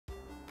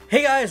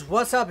Hey guys,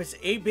 what's up? It's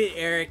 8-Bit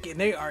Eric, and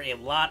there are a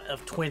lot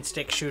of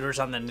twin-stick shooters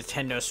on the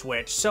Nintendo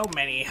Switch. So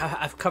many.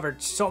 I've covered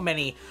so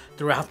many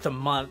throughout the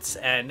months,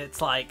 and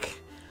it's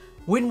like,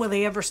 when will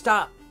they ever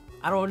stop?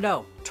 I don't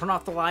know. Turn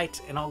off the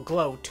lights, and I'll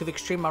glow. To the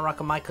extreme, I rock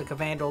a mic like a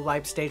vandal,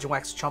 live stage, and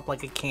wax a chump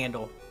like a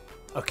candle.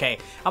 Okay,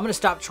 I'm going to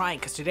stop trying,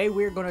 because today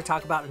we're going to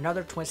talk about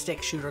another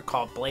twin-stick shooter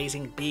called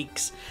Blazing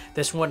Beaks.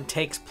 This one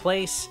takes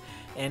place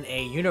in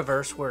a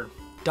universe where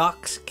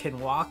ducks can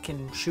walk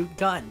and shoot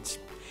guns.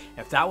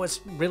 If that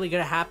was really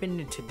going to happen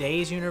in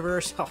today's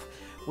universe, oh,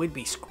 we'd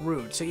be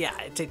screwed. So yeah,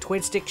 it's a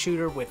twin-stick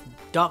shooter with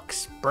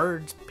ducks,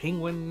 birds,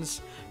 penguins,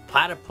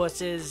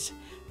 platypuses,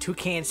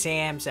 toucan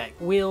Sams that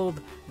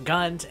wield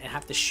guns and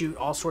have to shoot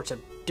all sorts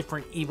of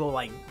different evil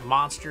like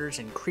monsters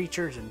and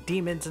creatures and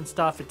demons and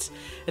stuff.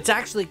 It's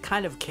actually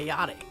kind of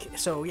chaotic.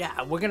 So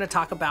yeah, we're going to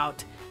talk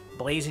about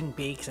Blazing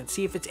Beaks and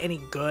see if it's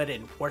any good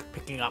and worth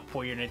picking up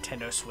for your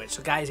Nintendo Switch.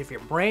 So guys, if you're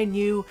brand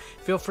new,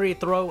 feel free to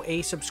throw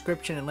a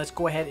subscription, and let's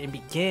go ahead and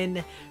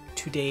begin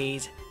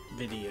today's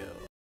video.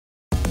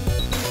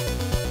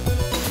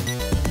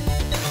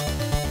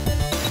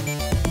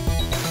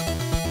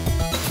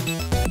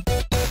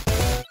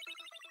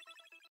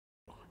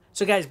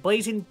 So guys,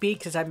 Blazing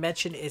Beaks, as I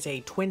mentioned, is a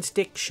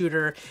twin-stick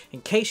shooter.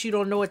 In case you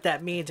don't know what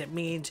that means, it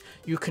means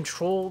you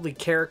control the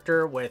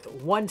character with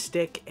one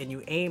stick and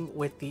you aim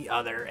with the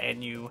other,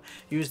 and you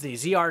use the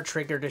ZR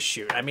trigger to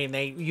shoot. I mean,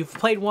 you've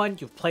played one,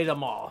 you've played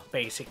them all,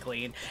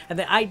 basically. And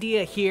the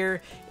idea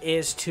here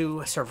is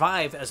to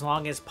survive as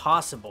long as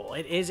possible.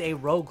 It is a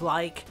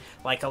roguelike,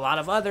 like a lot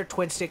of other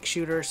twin-stick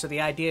shooters, so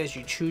the idea is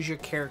you choose your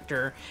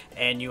character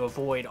and you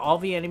avoid all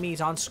the enemies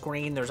on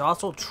screen. There's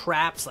also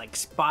traps like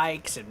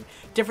spikes and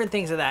different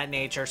things of that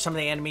nature. Some of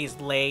the enemies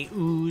lay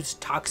ooze,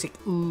 toxic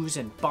ooze,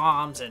 and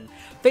bombs and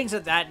things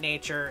of that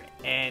nature,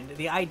 and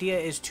the idea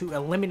is to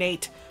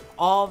eliminate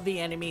all the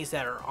enemies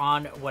that are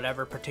on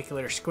whatever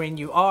particular screen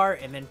you are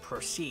and then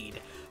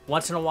proceed.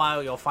 Once in a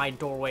while you'll find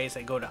doorways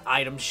that go to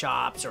item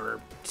shops or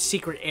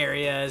secret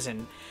areas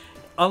and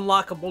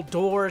unlockable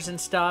doors and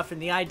stuff, and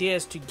the idea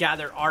is to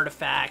gather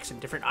artifacts and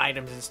different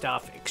items and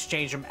stuff,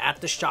 exchange them at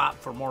the shop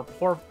for more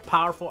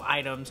powerful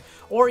items,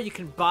 or you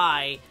can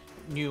buy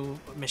new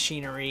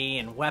machinery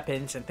and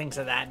weapons and things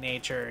of that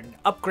nature and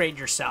upgrade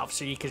yourself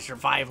so you can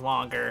survive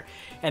longer.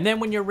 And then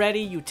when you're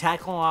ready, you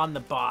tackle on the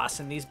boss,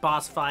 and these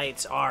boss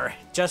fights are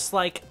just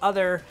like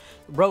other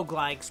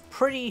roguelikes,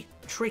 pretty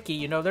tricky.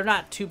 You know, they're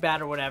not too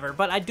bad or whatever,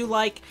 but I do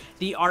like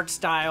the art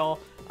style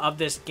of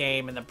this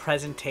game and the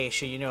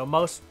presentation. You know,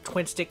 most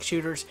twin-stick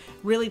shooters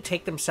really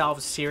take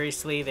themselves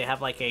seriously. They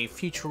have like a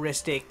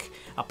futuristic,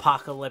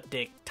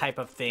 apocalyptic type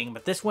of thing,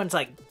 but this one's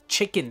like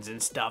chickens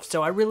and stuff.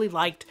 So I really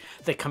liked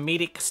the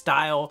comedic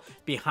style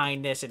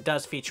behind this. It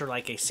does feature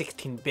like a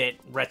 16-bit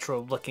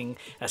retro-looking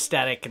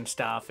aesthetic and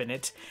stuff, and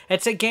it's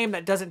a game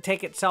that doesn't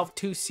take itself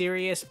too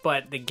serious,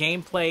 but the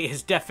gameplay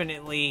is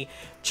definitely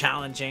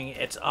challenging.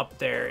 It's up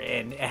there,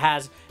 and it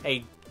has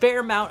a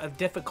fair amount of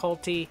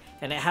difficulty,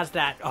 and it has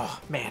that,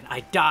 oh man, I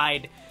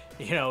died,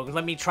 you know,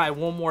 let me try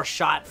one more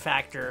shot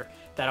factor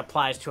that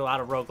applies to a lot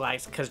of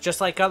roguelikes, because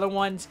just like other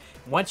ones,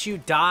 once you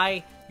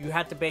die, you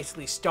have to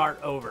basically start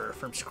over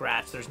from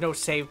scratch. There's no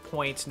save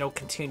points, no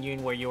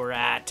continuing where you were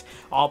at.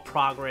 All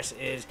progress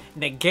is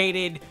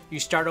negated. You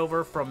start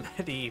over from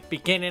the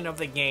beginning of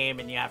the game,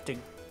 and you have to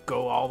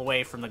go all the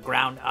way from the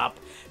ground up.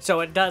 So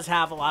it does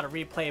have a lot of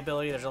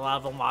replayability. There's a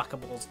lot of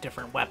unlockables,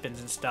 different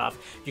weapons and stuff.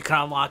 You can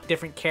unlock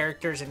different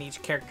characters, and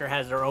each character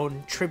has their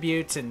own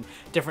tributes and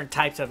different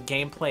types of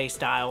gameplay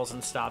styles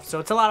and stuff. So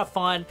it's a lot of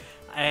fun,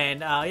 and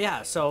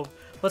yeah, so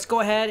let's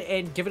go ahead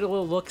and give it a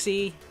little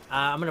look-see.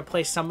 I'm going to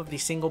play some of the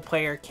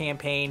single-player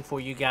campaign for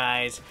you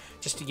guys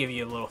just to give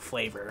you a little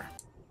flavor.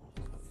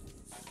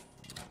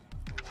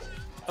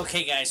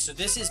 Okay guys, so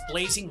this is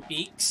Blazing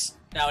Beaks.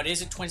 Now, it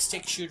is a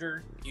twin-stick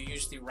shooter. You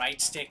use the right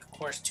stick, of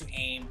course, to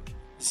aim,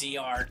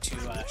 ZR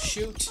to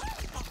shoot,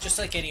 just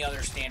like any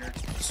other standard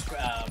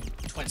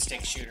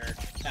twin-stick shooter.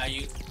 Now,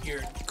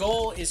 your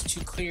goal is to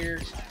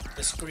clear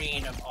the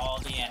screen of all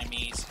the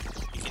enemies.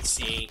 You can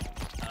see,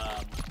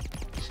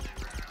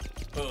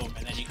 boom,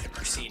 and then you can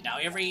proceed. Now,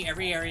 every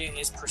area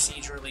is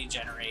procedurally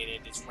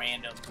generated. It's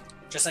random,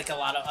 just like a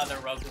lot of other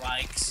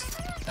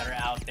roguelikes that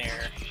are out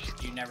there.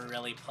 You never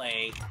really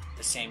play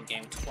the same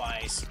game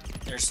twice.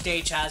 There's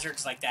stage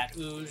hazards like that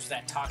ooze,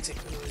 that toxic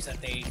ooze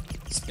that they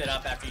spit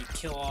up after you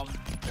kill them.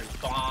 There's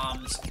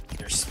bombs,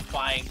 there's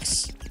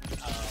spikes.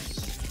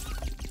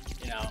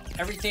 You know,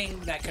 everything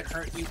that could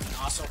hurt you can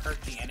also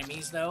hurt the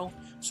enemies though.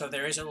 So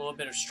there is a little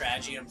bit of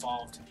strategy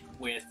involved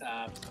with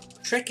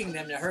tricking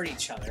them to hurt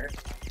each other.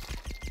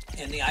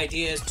 And the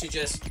idea is to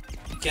just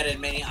get as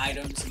many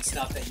items and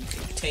stuff that you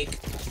can take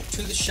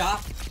to the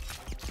shop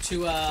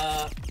to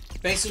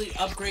basically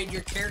upgrade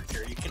your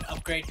character. You can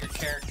upgrade your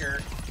character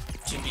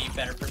to be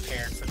better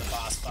prepared for the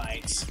boss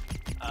fights.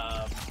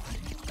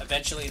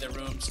 Eventually the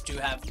rooms do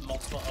have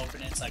multiple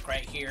openings, like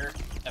right here.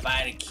 If I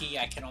had a key,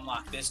 I can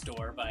unlock this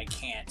door, but I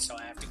can't, so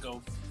I have to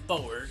go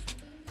forward.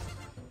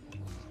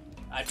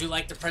 I do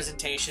like the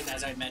presentation,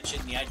 as I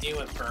mentioned. The idea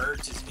with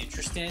birds is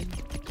interesting.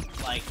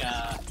 Like,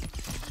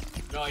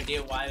 no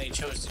idea why they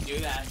chose to do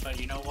that, but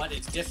you know what?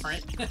 It's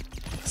different.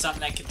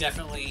 Something that could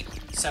definitely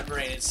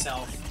separate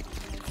itself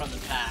from the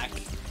pack.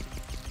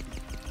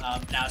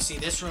 Now, see,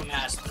 this room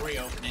has 3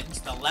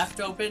 openings. The left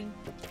open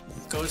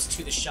goes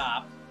to the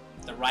shop.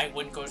 The right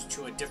one goes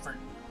to a different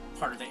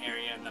part of the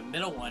area, and the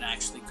middle one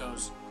actually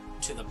goes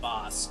to the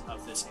boss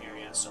of this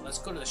area. So let's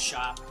go to the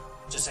shop,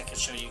 just so I can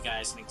show you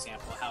guys an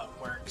example of how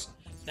it works.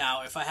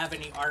 Now, if I have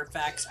any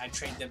artifacts, I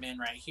trade them in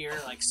right here,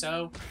 like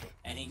so,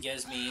 and he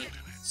gives me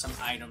some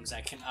items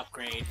that can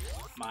upgrade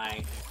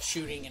my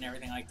shooting and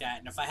everything like that.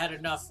 And if I had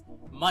enough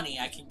money,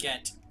 I could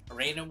get a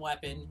random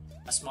weapon,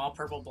 a small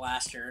purple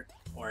blaster,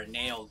 or a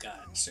nail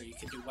gun. So you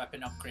can do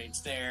weapon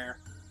upgrades there.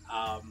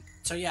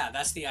 So yeah,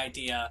 that's the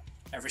idea.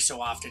 Every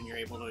so often, you're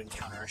able to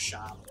encounter a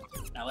shop.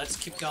 Now let's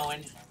keep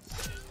going.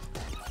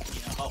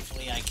 You know,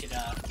 hopefully I could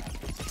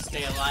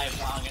stay alive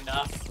long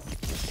enough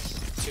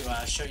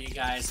to show you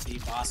guys the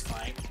boss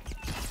fight.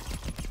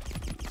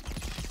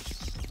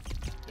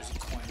 There's a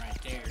coin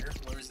right there.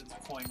 Where was the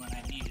coin when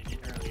I needed it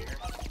earlier?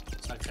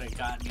 So I could have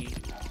gotten me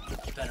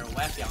a better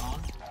weapon.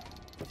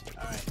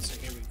 Alright, so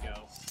here we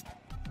go.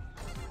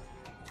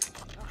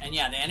 And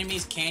yeah, the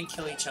enemies can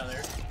kill each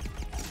other.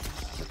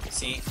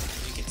 See?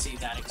 You can see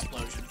that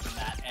explosion from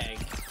that egg.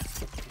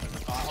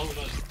 Oh,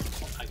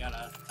 look. I got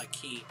a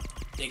key.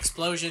 The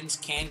explosions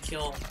can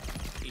kill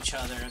each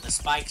other. The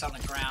spikes on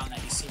the ground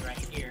that you see right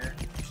here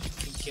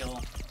can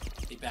kill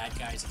the bad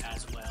guys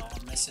as well.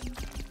 I'm missing.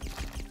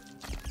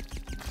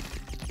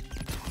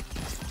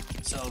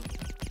 So,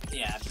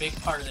 yeah, a big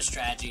part of the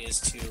strategy is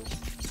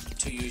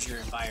to use your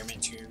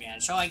environment to your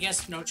advantage. So I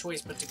guess no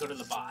choice but to go to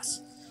the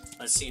boss.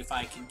 Let's see if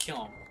I can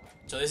kill him.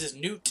 So this is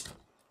Newt,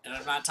 and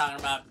I'm not talking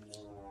about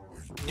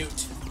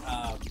Newt,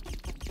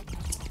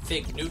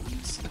 Fig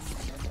Newtons.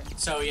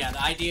 So yeah,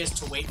 the idea is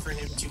to wait for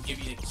him to give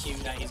you the cue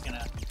that he's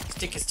gonna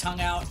stick his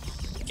tongue out,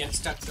 get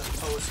stuck to the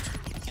post,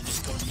 and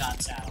just go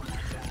nuts at him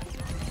like that.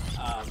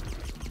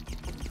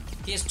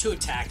 He has 2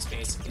 attacks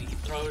basically. He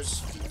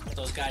throws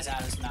those guys out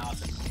of his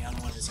mouth, and the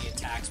other one is he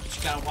attacks. But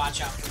you gotta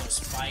watch out for those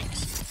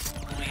spikes.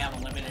 You only have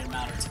a limited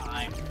amount of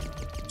time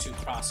to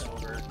cross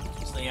over.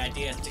 So the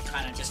idea is to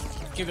kind of just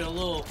give it a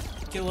little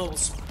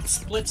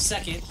split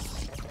second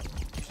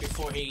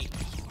before he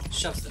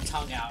shoves the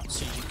tongue out,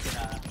 so you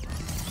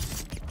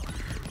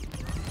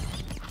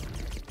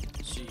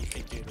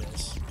could do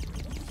this.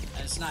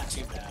 And it's not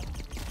too bad.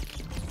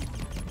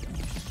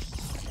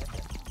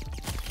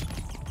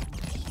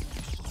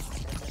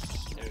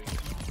 There we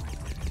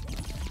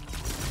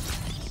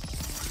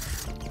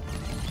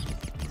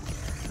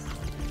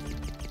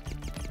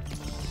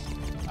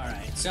go.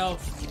 Alright, so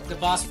the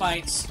boss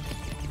fights,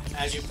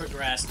 as you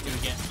progress, do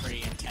get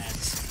pretty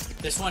intense.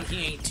 This one,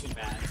 he ain't too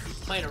bad. If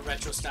you've played a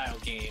retro style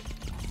game,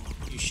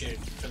 you should,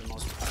 for the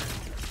most part,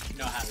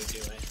 know how to do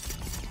it.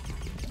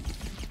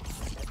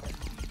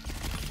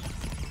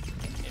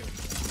 There we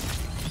go.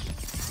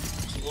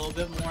 Just a little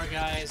bit more,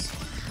 guys.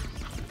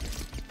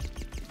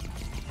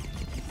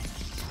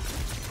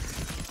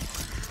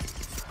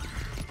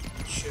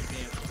 Should be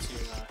able to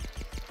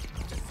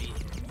defeat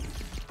him.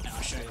 And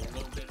I'll show you a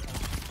little bit of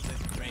the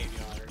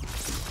graveyard.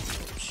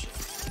 Oh shit.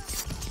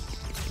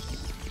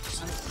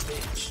 Son of a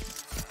bitch.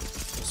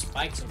 Those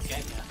spikes will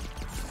get ya.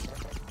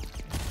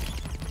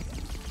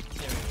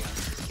 There we go.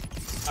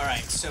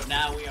 Alright, so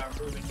now we are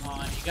moving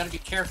on. You gotta be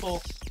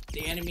careful.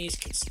 The enemies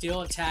can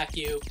still attack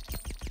you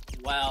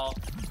while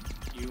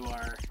you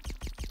are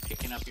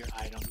picking up your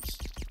items.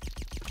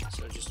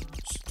 So just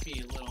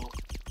be a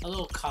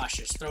little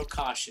cautious. Throw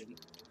caution.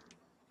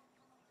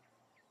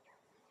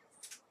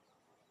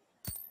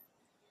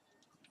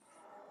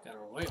 Got a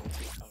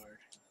royalty card.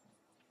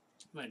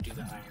 I'm gonna do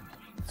the Iron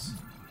Wings.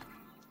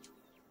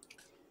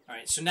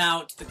 Alright, so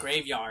now it's the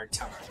graveyard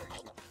time.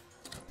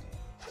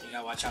 You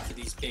gotta watch out for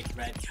these big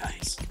red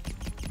guys.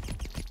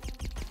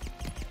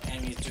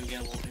 Enemies do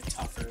get a little bit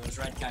tougher. Those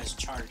red guys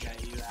charge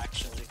at you,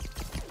 actually.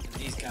 And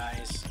these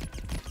guys,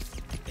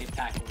 they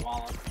pack a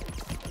wallop.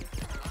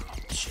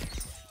 Oh, shit.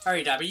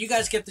 Alright, but you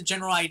guys get the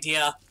general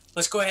idea.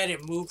 Let's go ahead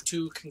and move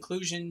to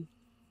conclusion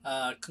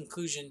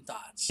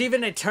thoughts.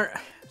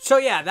 So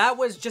yeah, that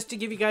was just to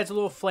give you guys a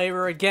little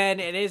flavor. Again,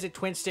 it is a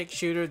twin stick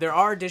shooter. There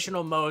are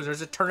additional modes.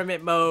 There's a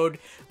tournament mode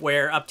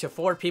where up to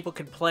 4 people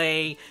can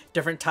play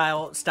different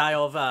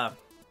style of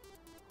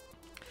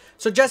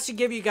so just to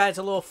give you guys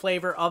a little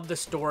flavor of the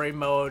story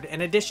mode.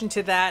 In addition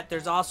to that,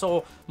 there's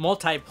also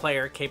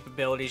multiplayer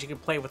capabilities. You can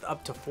play with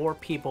up to 4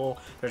 people.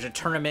 There's a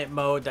tournament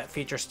mode that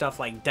features stuff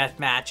like death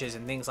matches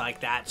and things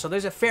like that. So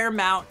there's a fair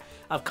amount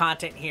of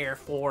content here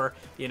for,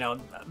 you know,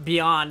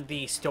 beyond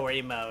the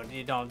story mode.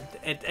 You know,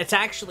 it's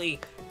actually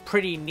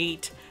pretty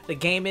neat. The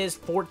game is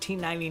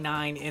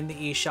 $14.99 in the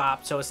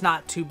eShop, so it's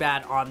not too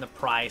bad on the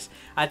price.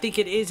 I think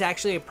it is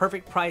actually a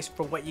perfect price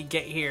for what you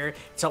get here.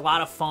 It's a lot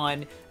of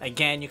fun.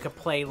 Again, you can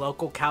play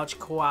local couch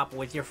co-op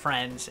with your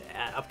friends,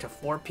 up to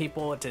 4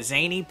 people. It's a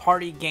zany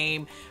party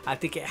game. I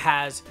think it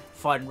has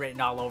fun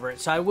written all over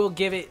it. So I will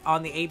give it,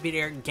 on the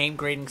 8-bit game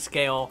grading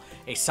scale,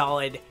 a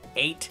solid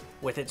 8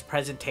 with its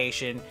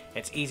presentation,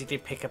 it's easy to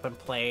pick up and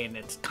play, and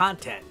its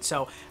content.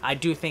 So I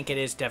do think it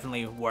is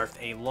definitely worth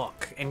a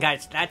look. And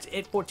guys, that's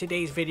it for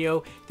today's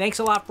video. Thanks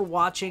a lot for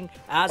watching.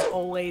 As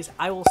always,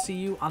 I will see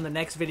you on the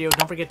next video.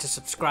 Don't forget to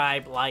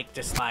subscribe, like,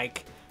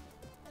 dislike.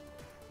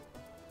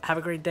 Have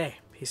a great day.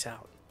 Peace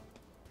out.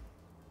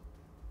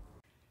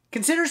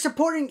 Consider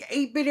supporting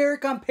 8-Bit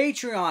Eric on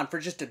Patreon for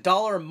just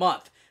 $1 a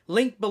month.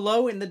 Link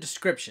below in the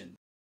description.